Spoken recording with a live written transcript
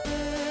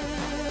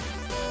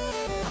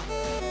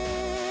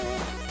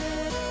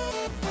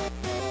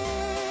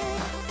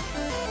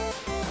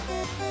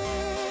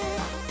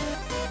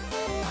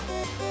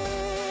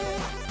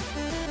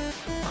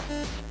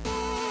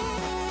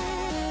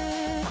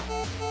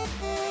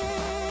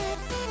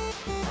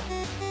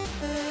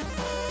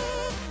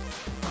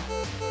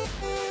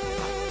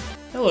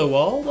Hello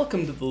all,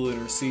 welcome to the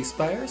Lunar Sea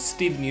Spire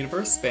Steven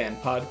Universe fan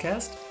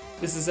podcast.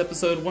 This is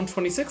episode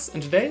 126,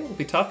 and today we'll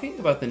be talking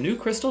about the new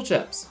crystal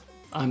gems.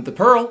 I'm the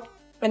Pearl.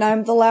 And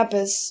I'm the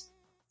Lapis.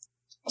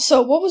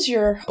 So what was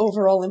your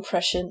overall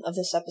impression of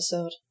this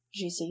episode,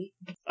 GC?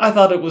 I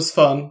thought it was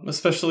fun,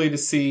 especially to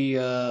see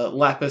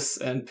Lapis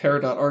and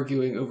Peridot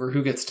arguing over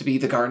who gets to be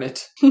the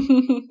Garnet.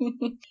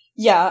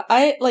 Yeah,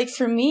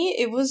 for me,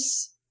 it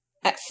was,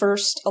 at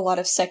first, a lot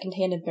of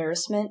secondhand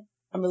embarrassment.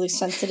 I'm really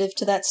sensitive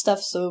to that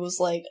stuff, so it was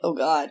like, oh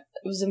god,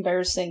 it was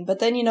embarrassing. But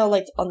then,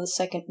 on the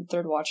second and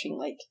third watching,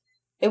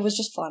 it was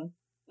just fun.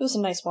 It was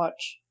a nice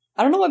watch.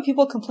 I don't know why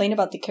people complain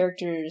about the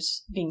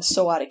characters being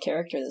so out of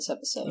character this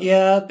episode.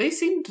 Yeah, they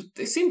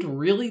seemed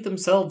really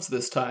themselves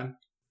this time.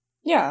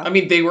 Yeah. I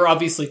mean, they were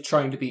obviously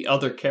trying to be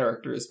other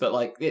characters,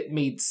 but, it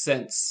made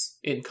sense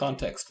in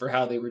context for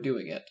how they were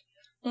doing it.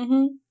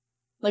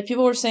 Mm-hmm.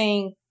 People were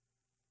saying,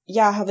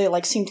 yeah, how they,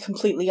 seemed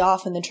completely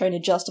off and then trying to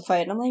justify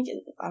it. And I'm like,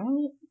 I don't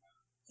know.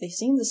 They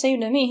seemed the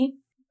same to me.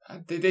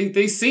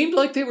 They seemed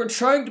like they were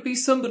trying to be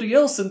somebody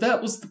else, and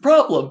that was the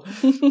problem.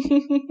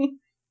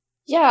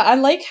 Yeah, I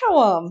like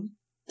how,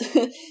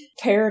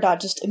 Peridot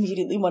just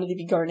immediately wanted to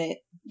be Garnet,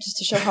 just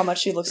to show how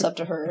much she looks up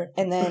to her.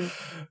 And then,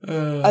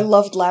 I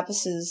loved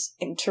Lapis's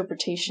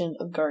interpretation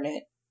of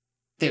Garnet.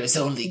 There is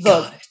only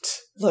Garnet.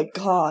 The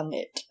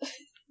Garnet.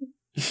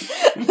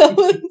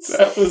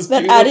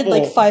 that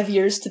added 5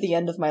 years to the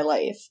end of my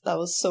life. That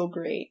was so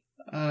great.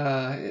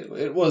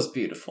 It was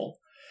beautiful.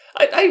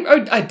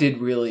 I did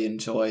really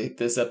enjoy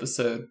this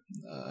episode.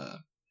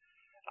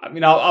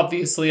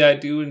 Obviously I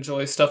do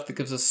enjoy stuff that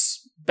gives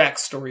us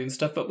backstory and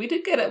stuff, but we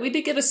did get a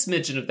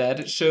smidgen of that.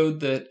 It showed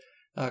that,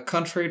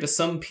 contrary to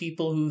some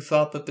people who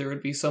thought that there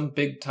would be some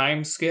big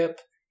time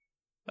skip,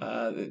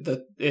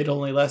 that it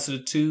only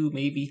lasted 2,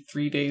 maybe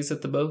 3 days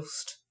at the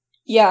most.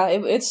 Yeah,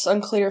 it's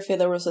unclear if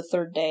there was a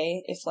third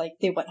day, if,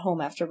 they went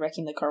home after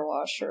wrecking the car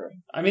wash, or...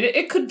 I mean,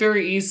 it could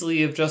very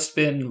easily have just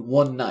been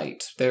one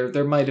night.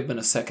 There might have been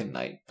a second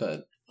night,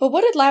 but... But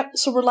what did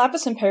So were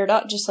Lapis and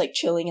Peridot just,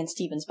 chilling in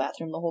Steven's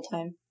bathroom the whole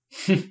time?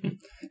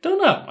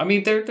 Don't know. I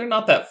mean, they're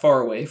not that far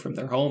away from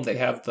their home. They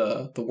have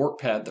the work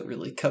pad that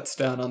really cuts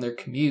down on their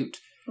commute.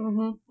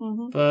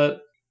 But...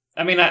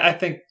 I mean, I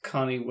think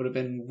Connie would have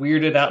been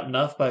weirded out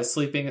enough by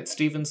sleeping at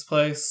Steven's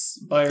place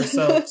by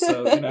herself,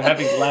 so,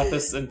 having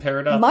Lapis and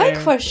Peridot My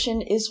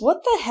question is,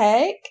 what the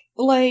heck?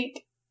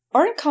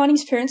 Aren't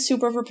Connie's parents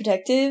super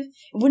overprotective?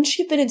 Wouldn't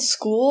she have been in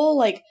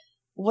school?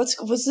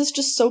 Was this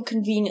just so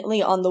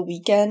conveniently on the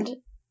weekend,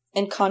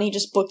 and Connie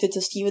just booked it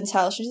to Steven's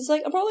house? She's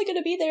like, I'm probably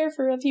gonna be there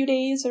for a few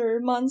days, or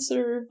months,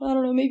 or, I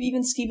don't know, maybe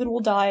even Steven will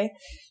die.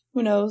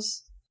 Who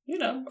knows?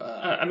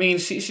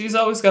 She's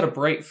always got a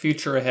bright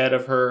future ahead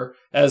of her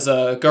as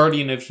a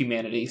guardian of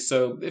humanity,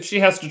 so if she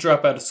has to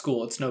drop out of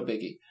school, it's no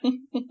biggie.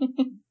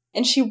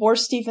 And she wore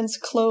Steven's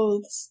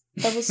clothes.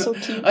 That was so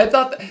cute. I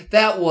thought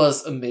that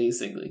was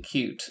amazingly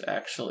cute,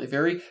 actually.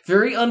 Very,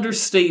 very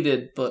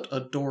understated, but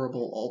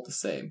adorable all the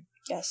same.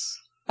 Yes.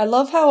 I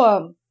love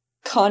how,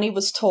 Connie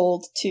was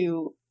told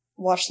to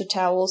wash the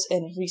towels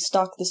and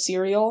restock the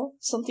cereal,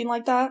 something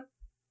like that.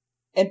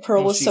 And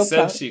Pearl was so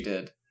proud. She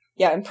did.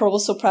 Yeah, and Pearl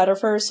was so proud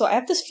of her, so I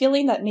have this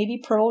feeling that maybe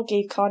Pearl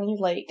gave Connie,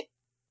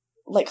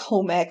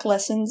 home ec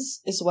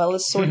lessons, as well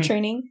as sword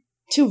training.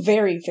 2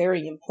 very,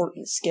 very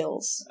important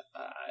skills.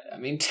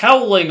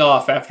 Toweling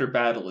off after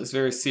battle is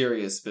very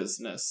serious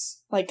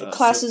business.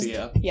 Classes,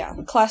 Sophia. Yeah,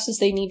 the classes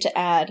they need to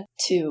add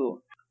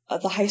to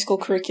the high school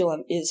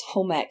curriculum is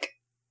home ec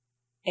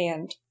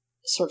and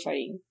sword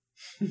fighting.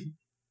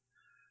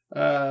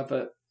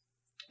 But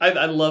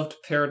I loved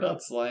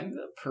Peridot's line,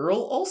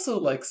 Pearl also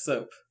likes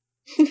soap.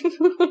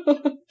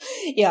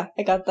 Yeah,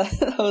 I got that.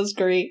 That was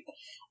great.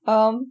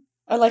 I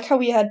like how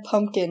we had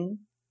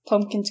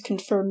Pumpkin's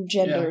confirmed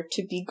gender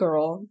to be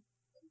girl.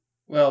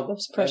 Well,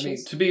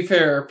 to be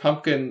fair,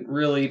 Pumpkin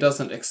really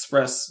doesn't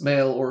express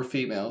male or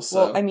female,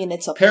 so... Well,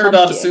 it's a Peridot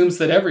pumpkin. assumes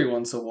that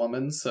everyone's a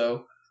woman,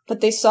 so...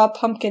 But they saw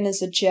Pumpkin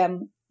as a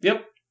gem.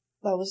 Yep.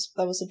 That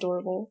was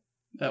adorable.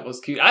 That was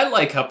cute. I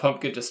like how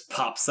Pumpkin just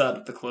pops out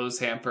of the clothes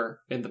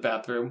hamper in the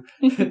bathroom.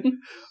 And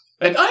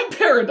I'm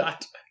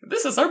Peridot!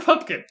 This is our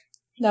Pumpkin!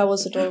 That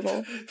was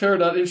adorable.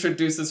 Peridot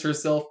introduces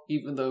herself,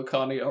 even though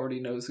Connie already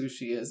knows who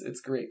she is.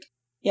 It's great.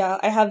 Yeah,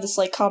 I have this,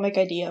 comic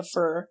idea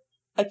for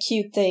a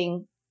cute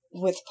thing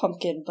with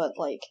Pumpkin, but,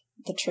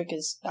 the trick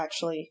is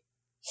actually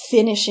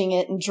finishing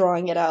it and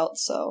drawing it out,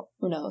 so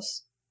who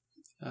knows.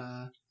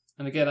 And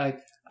again,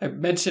 I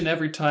mention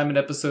every time an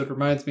episode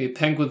reminds me of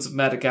Penguins of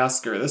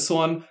Madagascar. This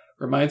one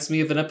reminds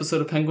me of an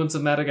episode of Penguins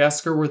of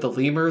Madagascar where the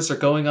lemurs are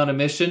going on a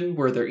mission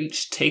where they're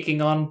each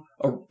taking on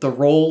the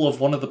role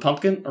of one of the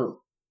pumpkin, or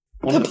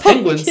one of the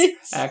penguins,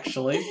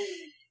 actually.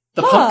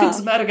 The Pumpkins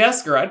of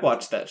Madagascar, I'd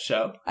watch that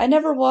show. I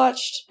never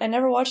watched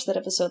that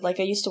episode.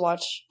 I used to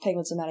watch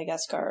Penguins of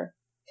Madagascar,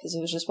 because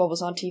it was just what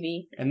was on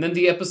TV. And then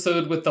the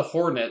episode with the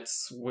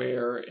Hornets,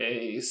 where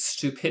a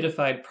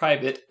stupidified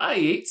private, I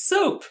ate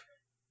soap!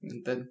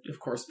 And then,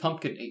 of course,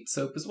 Pumpkin ate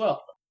soap as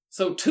well.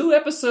 So 2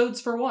 episodes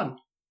for 1.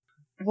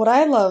 What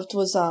I loved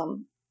was,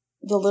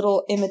 the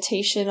little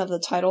imitation of the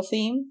title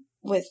theme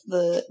with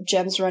the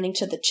gems running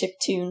to the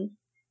chiptune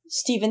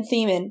Steven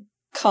theme and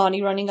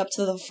Connie running up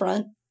to the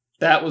front.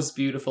 That was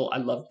beautiful. I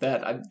loved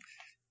that. That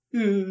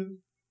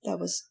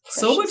was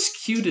precious. So much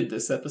cute in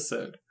this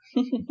episode.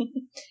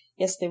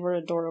 Yes, they were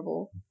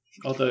adorable.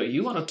 Although,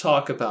 you want to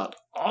talk about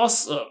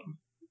awesome.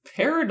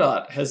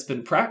 Peridot has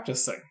been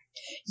practicing.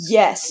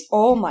 Yes,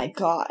 oh my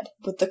god.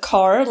 With the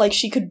car, like,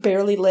 she could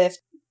barely lift...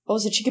 What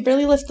was it? She could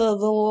barely lift the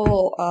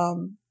little,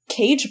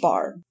 cage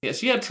bar. Yeah,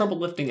 she had trouble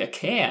lifting a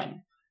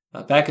can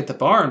back at the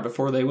barn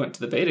before they went to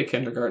the beta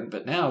kindergarten,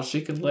 but now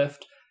she can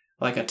lift,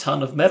 like, a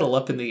ton of metal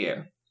up in the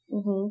air.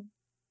 Mm-hmm.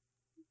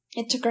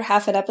 It took her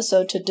half an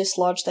episode to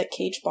dislodge that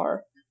cage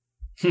bar.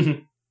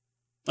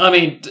 I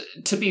mean,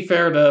 to be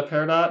fair to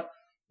Peridot,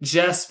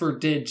 Jasper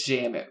did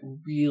jam it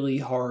really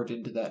hard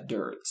into that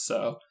dirt,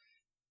 so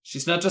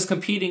she's not just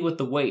competing with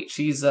the weight,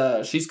 she's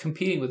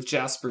competing with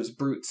Jasper's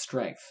brute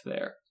strength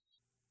there.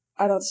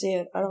 I don't see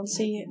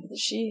it.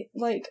 She,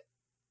 like...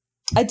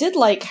 I did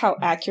like how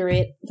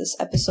accurate this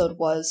episode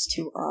was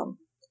to,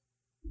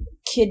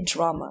 kid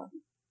drama.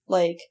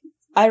 Like,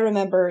 I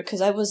remember, because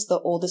I was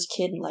the oldest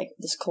kid in, like,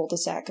 this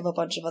cul-de-sac of a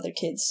bunch of other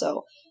kids,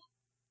 so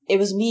it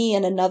was me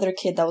and another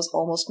kid that was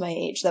almost my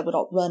age that would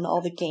all run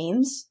all the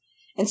games.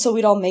 And so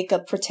we'd all make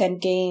up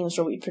pretend games,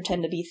 or we'd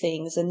pretend to be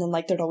things, and then,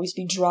 like, there'd always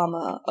be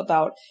drama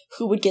about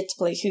who would get to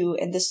play who,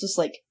 and this was,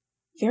 like,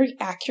 very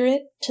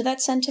accurate to that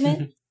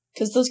sentiment.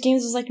 Because those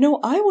games is like,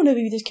 no, I want to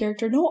be this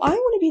character, no, I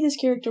want to be this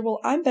character, well,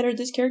 I'm better at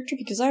this character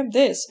because I'm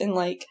this, and,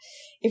 like,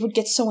 it would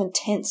get so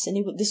intense,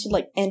 and this would,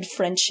 like, end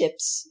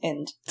friendships,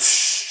 and,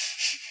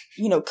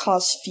 you know,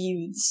 cause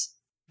feuds.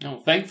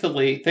 Oh,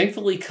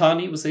 thankfully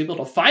Connie was able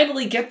to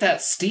finally get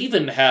that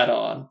Steven hat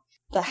on.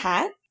 The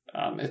hat?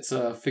 It's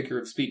a figure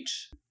of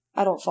speech.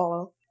 I don't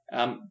follow.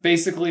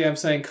 Basically, I'm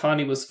saying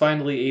Connie was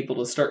finally able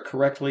to start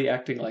correctly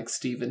acting like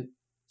Steven.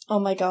 Oh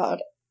my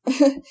god.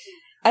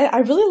 I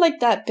really like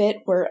that bit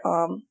where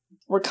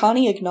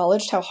Connie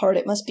acknowledged how hard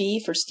it must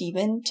be for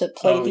Steven to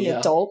play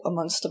adult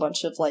amongst a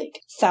bunch of, like,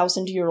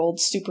 1,000-year-old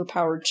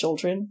superpowered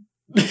children.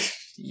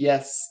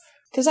 Yes.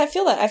 Because I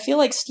feel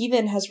like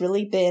Steven has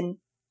really been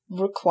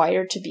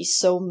required to be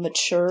so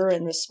mature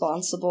and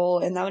responsible,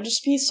 and that would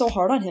just be so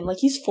hard on him. Like,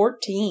 he's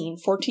 14.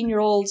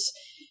 14-year-olds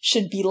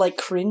should be, like,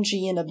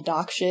 cringy and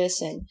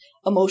obnoxious and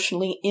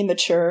emotionally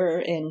immature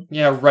and...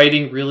 Yeah,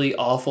 writing really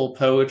awful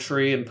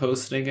poetry and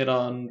posting it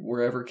on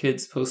wherever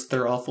kids post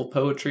their awful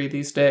poetry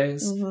these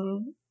days.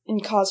 Mm-hmm.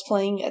 And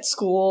cosplaying at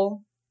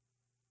school.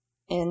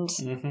 And...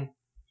 Mm-hmm.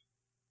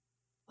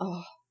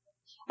 Oh,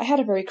 I had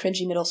a very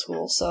cringy middle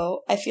school,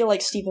 so I feel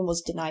like Steven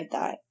was denied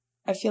that.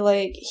 I feel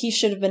like he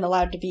should have been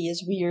allowed to be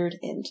as weird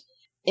and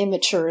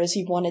immature as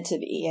he wanted to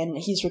be, and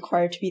he's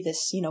required to be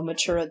this, you know,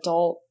 mature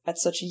adult at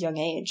such a young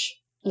age.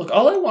 Look,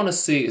 all I want to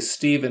see is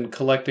Steven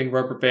collecting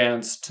rubber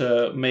bands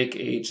to make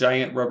a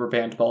giant rubber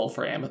band ball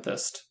for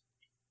Amethyst.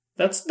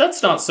 That's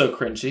not so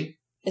cringy.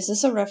 Is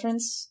this a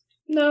reference?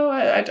 No,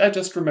 I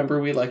just remember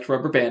we liked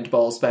rubber band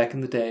balls back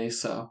in the day,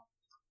 so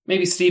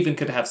maybe Steven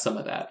could have some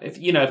of that. If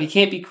he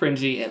can't be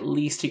cringy, at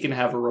least he can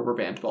have a rubber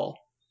band ball.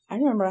 I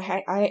remember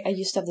I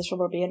used to have this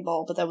rubber band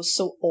ball, but that was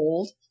so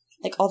old.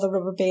 Like, all the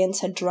rubber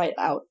bands had dried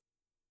out.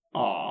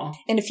 Aww.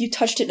 And if you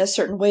touched it in a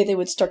certain way, they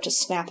would start to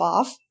snap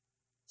off.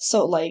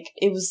 So, like,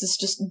 it was this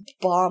just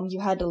bomb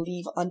you had to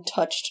leave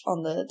untouched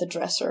on the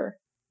dresser.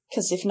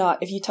 Because if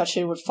not, if you touched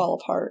it, it would fall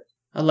apart.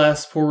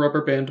 Alas, poor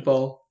rubber band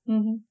ball.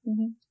 Mm-hmm,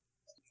 mm-hmm.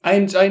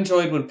 I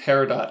enjoyed when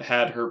Peridot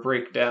had her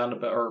breakdown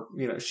about, or,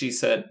 she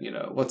said,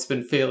 what's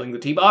been failing the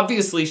team.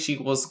 Obviously, she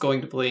was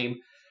going to blame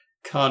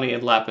Connie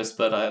and Lapis,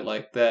 but I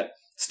like that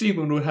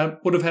Steven would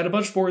have had a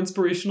much more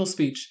inspirational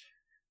speech.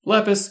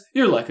 Lapis,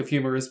 your lack of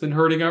humor has been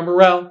hurting our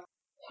morale.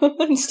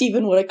 And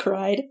Steven would have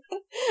cried.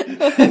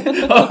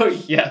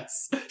 Oh,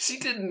 yes. She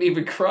didn't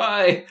even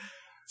cry.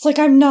 It's like,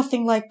 I'm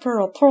nothing like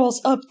Pearl.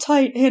 Pearl's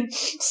uptight and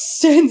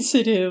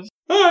sensitive.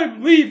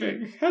 I'm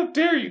leaving. How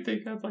dare you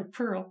think I'm like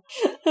Pearl?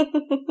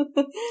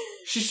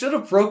 She should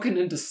have broken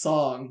into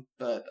song,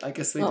 but I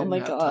guess they didn't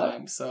have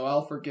time, so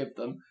I'll forgive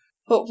them.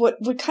 But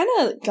what kind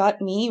of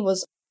got me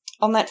was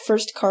on that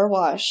first car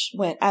wash,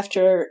 when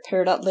after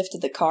Peridot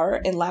lifted the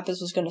car and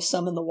Lapis was going to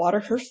summon the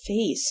water, her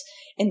face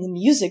and the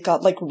music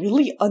got, like,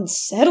 really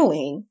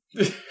unsettling.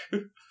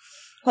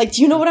 Like,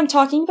 do you know what I'm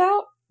talking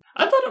about?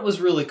 I thought it was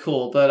really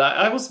cool, but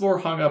I was more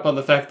hung up on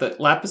the fact that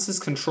Lapis's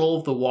control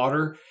of the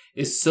water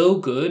is so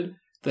good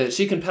that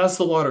she can pass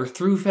the water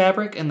through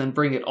fabric and then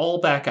bring it all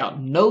back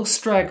out. No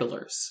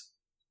stragglers.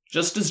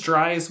 Just as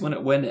dry as when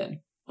it went in.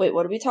 Wait,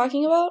 what are we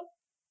talking about?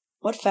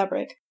 What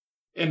fabric?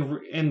 In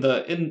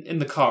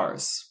the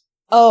cars.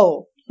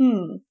 Oh,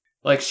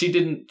 Like, she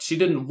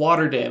didn't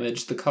water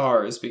damage the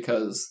cars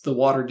because the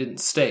water didn't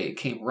stay. It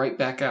came right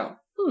back out.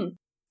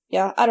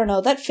 Yeah, I don't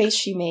know. That face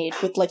she made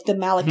with, like, the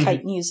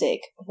Malachite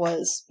music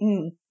was,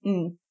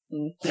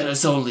 That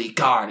is only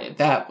guarded.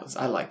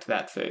 I liked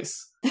that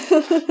face.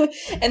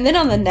 And then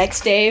on the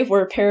next day,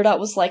 where Peridot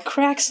was like,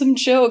 crack some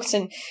jokes,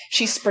 and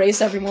she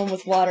sprays everyone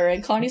with water,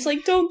 and Connie's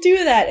like, don't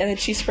do that, and then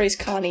she sprays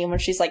Connie, and when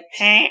she's like,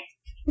 huh?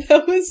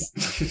 That was...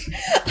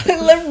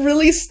 that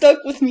really stuck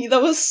with me.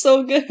 That was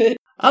so good.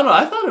 I don't know,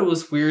 I thought it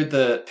was weird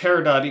that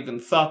Peridot even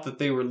thought that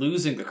they were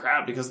losing the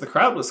crowd, because the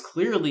crowd was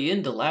clearly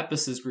into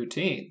Lapis's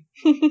routine.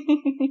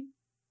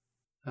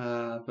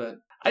 But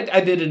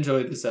I did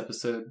enjoy this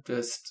episode.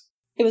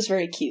 It was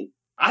very cute.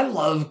 I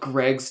love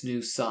Greg's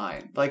new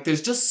sign. Like,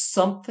 there's just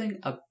something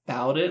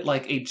about it,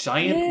 like a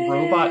giant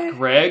robot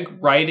Greg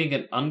riding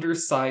an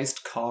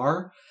undersized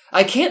car.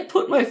 I can't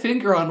put my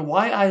finger on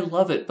why I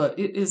love it, but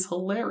it is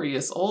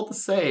hilarious all the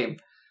same.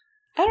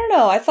 I don't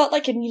know, I felt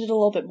like it needed a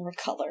little bit more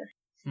color.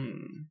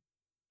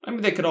 I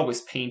mean, they could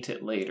always paint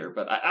it later,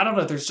 but I don't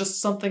know, there's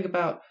just something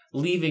about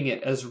leaving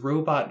it as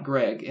Robot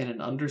Greg in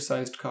an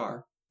undersized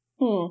car.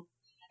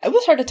 It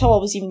was hard to tell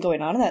what was even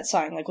going on in that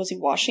sign. Like, was he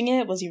washing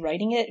it? Was he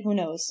writing it? Who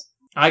knows?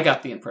 I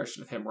got the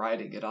impression of him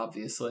writing it,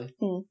 obviously.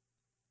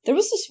 There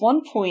was this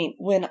one point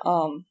when,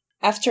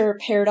 after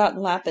Peridot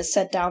and Lapis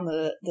set down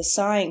the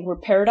sign, where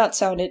Peridot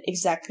sounded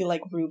exactly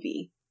like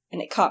Ruby,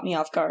 and it caught me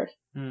off guard.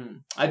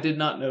 I did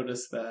not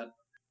notice that.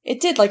 It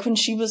did, like, when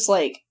she was,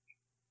 like,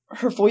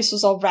 her voice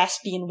was all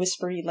raspy and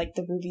whispery like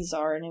the Rubies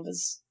are, and it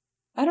was...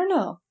 I don't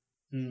know.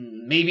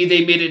 Maybe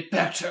they made it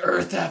back to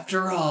Earth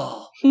after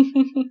all.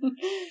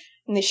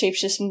 And they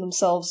shapeshifted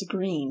themselves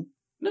green.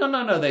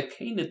 No, they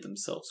painted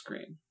themselves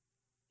green.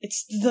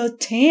 It's the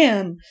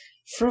tan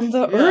from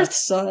the Earth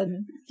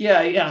Sun.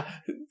 Yeah.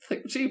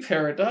 Like, gee,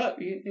 Peridot,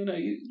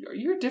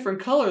 you're a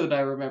different color than I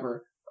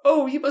remember.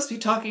 Oh, you must be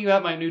talking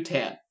about my new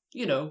tan.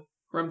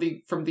 From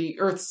the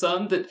Earth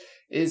Sun that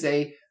is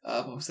a,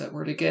 what was that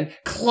word again?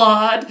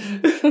 Clod!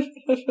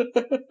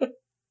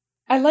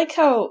 I like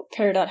how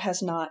Peridot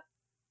has not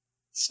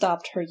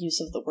stopped her use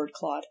of the word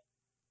clod.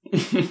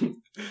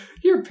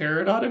 Your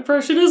Peridot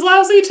impression is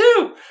lousy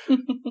too!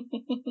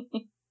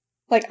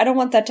 Like, I don't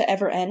want that to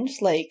ever end.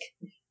 Like,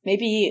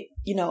 maybe,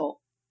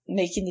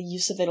 making the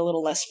use of it a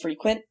little less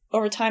frequent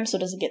over time so it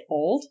doesn't get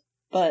old.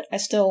 But I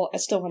still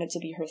want it to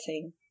be her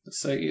thing.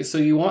 So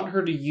you want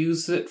her to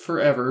use it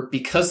forever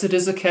because it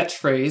is a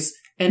catchphrase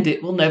and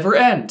it will never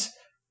end.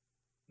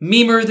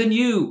 Memer than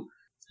you.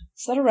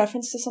 Is that a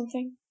reference to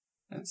something?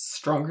 That's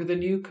stronger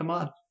than you? Come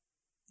on.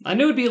 I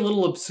knew it'd be a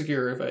little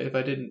obscure if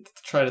I didn't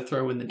try to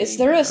throw in the name. Is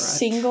there a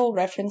single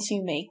reference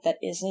you make that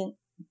isn't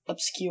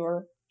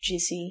obscure,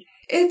 GC?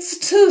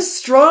 It's to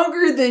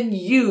stronger than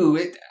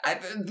you.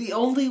 The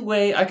only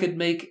way I could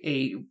make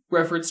a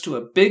reference to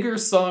a bigger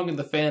song in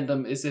the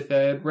fandom is if I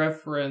had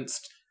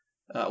referenced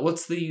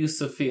What's the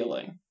Use of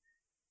Feeling?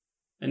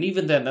 And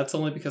even then, that's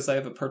only because I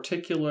have a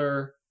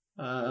particular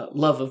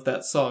love of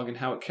that song and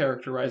how it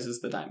characterizes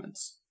the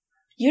diamonds.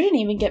 You didn't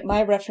even get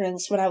my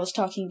reference when I was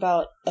talking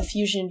about a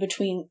fusion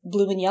between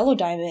blue and yellow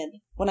diamond,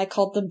 when I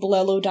called them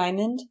Blello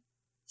Diamond.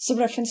 It's a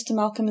reference to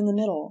Malcolm in the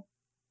Middle.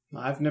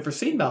 I've never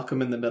seen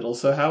Malcolm in the Middle,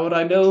 so how would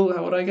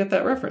I get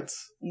that reference?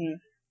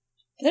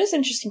 That is an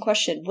interesting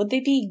question. Would they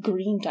be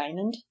green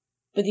diamond?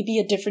 Would they be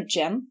a different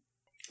gem?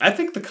 I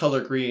think the color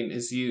green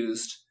is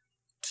used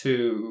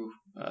to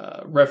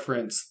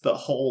reference the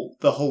whole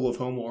of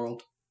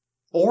Homeworld.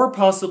 Or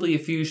possibly a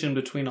fusion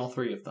between all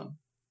three of them.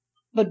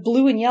 But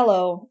blue and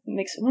yellow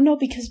makes... Well, no,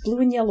 because blue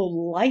and yellow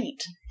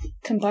light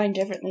combine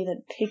differently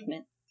than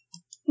pigment.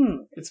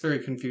 It's very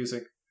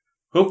confusing.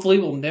 Hopefully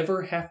we'll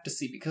never have to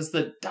see, because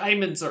the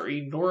diamonds are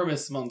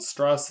enormous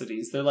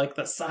monstrosities. They're like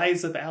the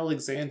size of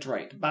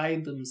Alexandrite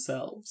by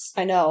themselves.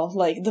 I know,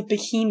 like the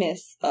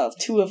behemoth of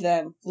two of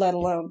them, let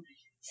alone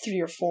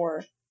 3 or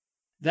 4.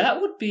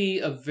 That would be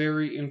a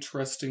very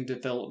interesting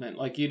development.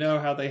 Like,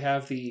 how they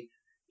have the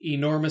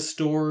enormous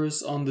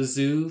doors on the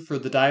zoo for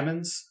the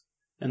diamonds,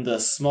 and the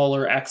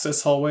smaller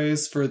access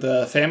hallways for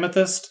the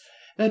Famethyst?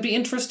 That'd be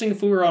interesting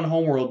if we were on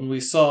Homeworld and we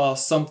saw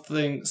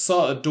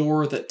a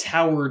door that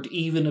towered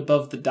even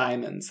above the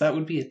diamonds. That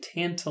would be a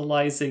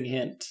tantalizing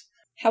hint.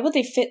 How would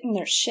they fit in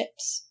their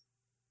ships?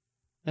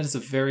 That is a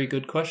very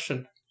good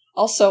question.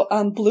 Also,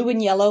 blue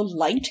and yellow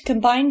light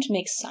combined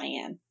makes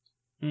cyan.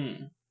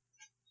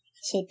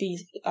 So it'd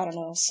be, I don't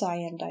know,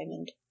 cyan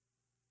diamond.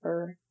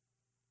 Or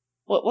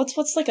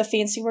what's like a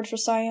fancy word for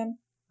cyan?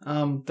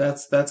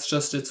 That's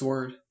just its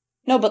word.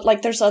 No, but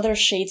like there's other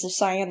shades of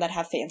cyan that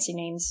have fancy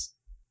names.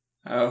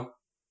 Oh.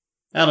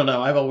 I don't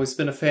know. I've always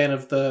been a fan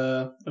of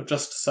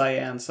just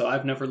cyan, so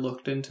I've never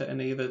looked into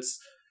any of its...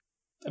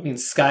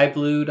 sky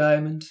blue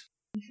diamond?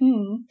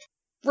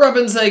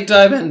 Robin's egg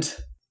diamond!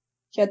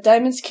 Yeah,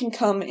 diamonds can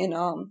come in,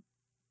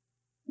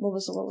 what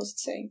was it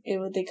saying?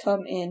 They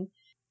come in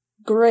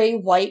gray,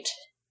 white,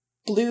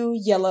 blue,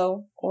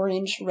 yellow,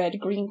 orange, red,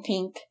 green,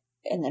 pink,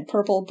 and then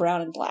purple,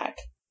 brown, and black.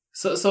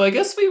 So I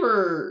guess we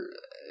were...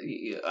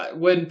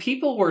 When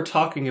people were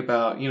talking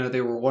about,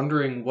 they were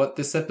wondering what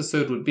this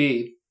episode would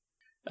be,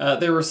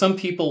 there were some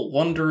people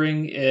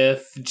wondering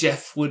if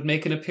Jeff would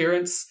make an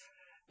appearance,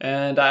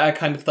 and I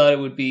kind of thought it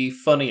would be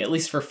funny, at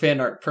least for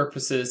fan art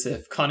purposes,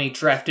 if Connie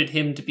drafted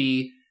him to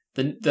be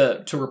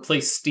to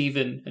replace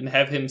Steven and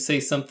have him say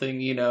something,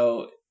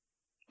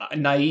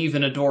 naive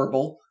and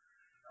adorable.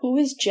 Who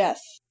is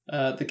Jeff?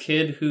 The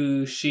kid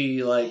who she,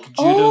 judo flipped.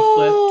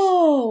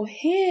 Oh,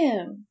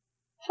 him!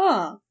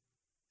 Huh.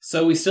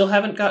 So we still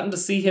haven't gotten to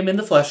see him in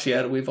the flesh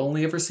yet. We've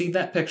only ever seen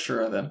that picture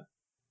of him.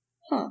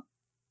 Huh.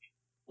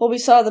 Well, we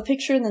saw the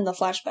picture and then the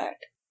flashback.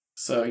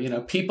 So,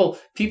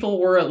 people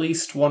were at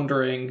least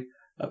wondering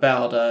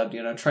about,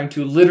 trying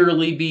to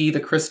literally be the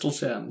Crystal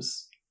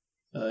Gems.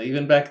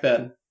 Even back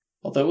then.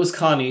 Although it was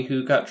Connie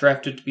who got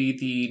drafted to be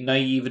the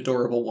naive,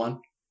 adorable one.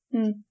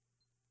 I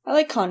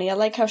like Connie. I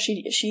like how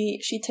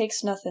she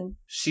takes nothing.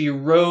 She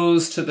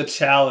rose to the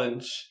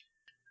challenge.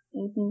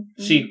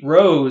 Mm-hmm. She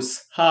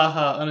rose. Ha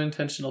ha,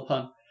 unintentional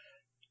pun.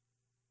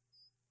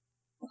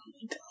 Oh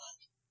my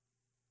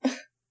god.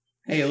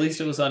 Hey, at least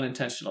it was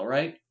unintentional,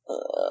 right?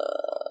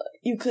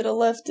 You could have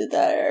left it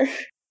there.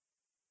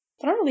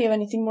 But I don't really have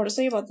anything more to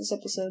say about this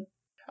episode.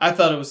 I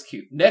thought it was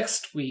cute.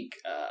 Next week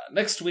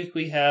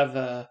we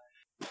have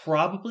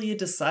probably a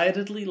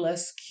decidedly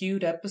less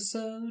cute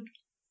episode.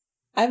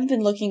 I haven't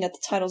been looking at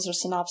the titles or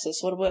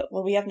synopsis.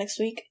 What we have next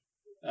week?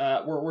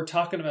 We're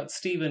talking about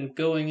Steven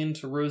going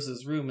into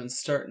Rose's room and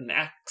starting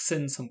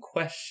asking some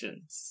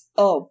questions.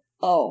 Oh.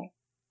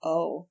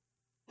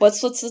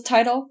 What's the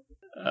title?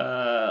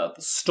 The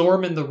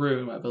Storm in the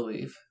Room, I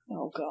believe.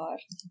 Oh god.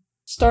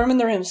 Storm in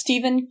the Room.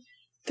 Steven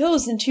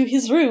goes into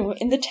his room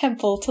in the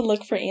temple to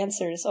look for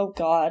answers. Oh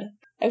god.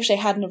 I wish I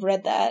hadn't have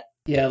read that.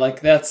 Yeah,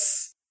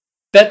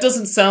 that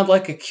doesn't sound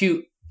like a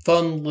cute,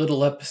 fun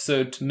little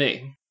episode to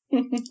me.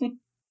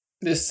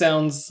 This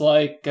sounds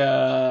like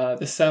a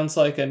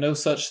no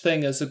such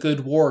thing as a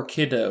good war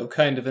kiddo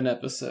kind of an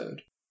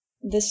episode.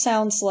 This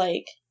sounds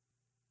like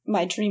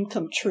my dream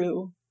come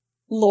true.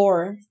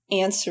 Lore,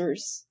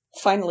 answers.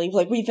 Finally,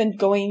 we've been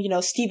going,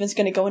 Steven's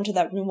gonna go into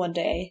that room one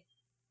day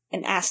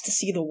and ask to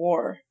see the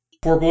war.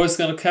 Poor boy's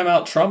gonna come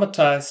out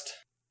traumatized.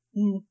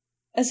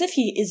 As if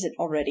he isn't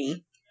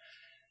already.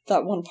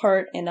 That one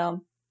part in,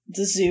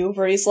 the zoo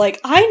where he's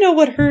like, I know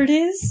what hurt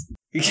is!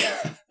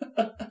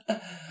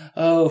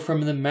 Oh,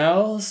 from the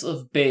mouths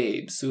of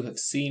babes who have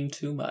seen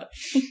too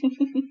much.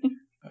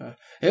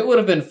 It would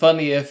have been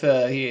funny if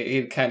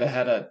he kind of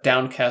had a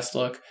downcast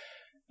look.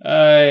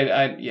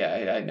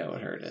 I know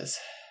what hurt is.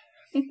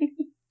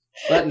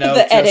 But no,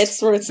 the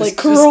edits where it's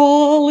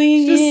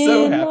crawling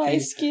so in happy. my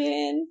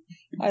skin.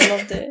 I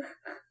loved it.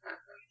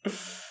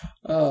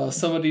 Oh,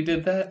 somebody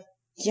did that?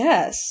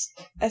 Yes.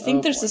 I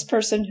think there's boy. this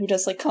person who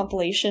does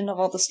compilation of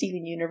all the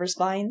Steven Universe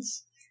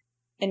binds.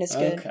 And it's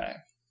good. Okay.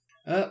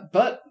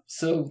 But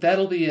so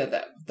that'll be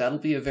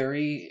a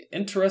very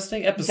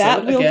interesting episode.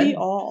 That will again. be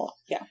all.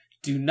 Yeah.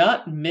 Do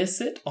not miss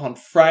it on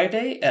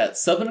Friday at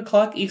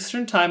 7:00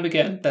 Eastern Time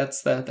again.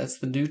 That's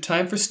the new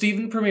time for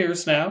Steven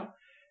premieres now.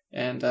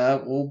 And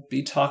we'll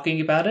be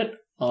talking about it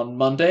on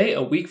Monday,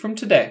 a week from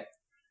today.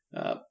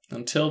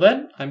 Until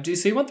then, I'm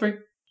DC13.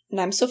 And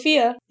I'm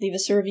Sophia. Leave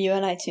us a review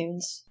on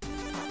iTunes.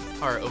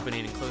 Our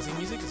opening and closing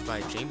music is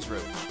by James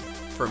Roach.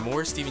 For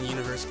more Steven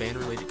Universe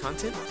fan-related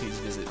content, please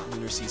visit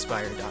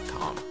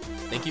lunarseaspire.com.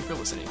 Thank you for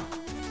listening.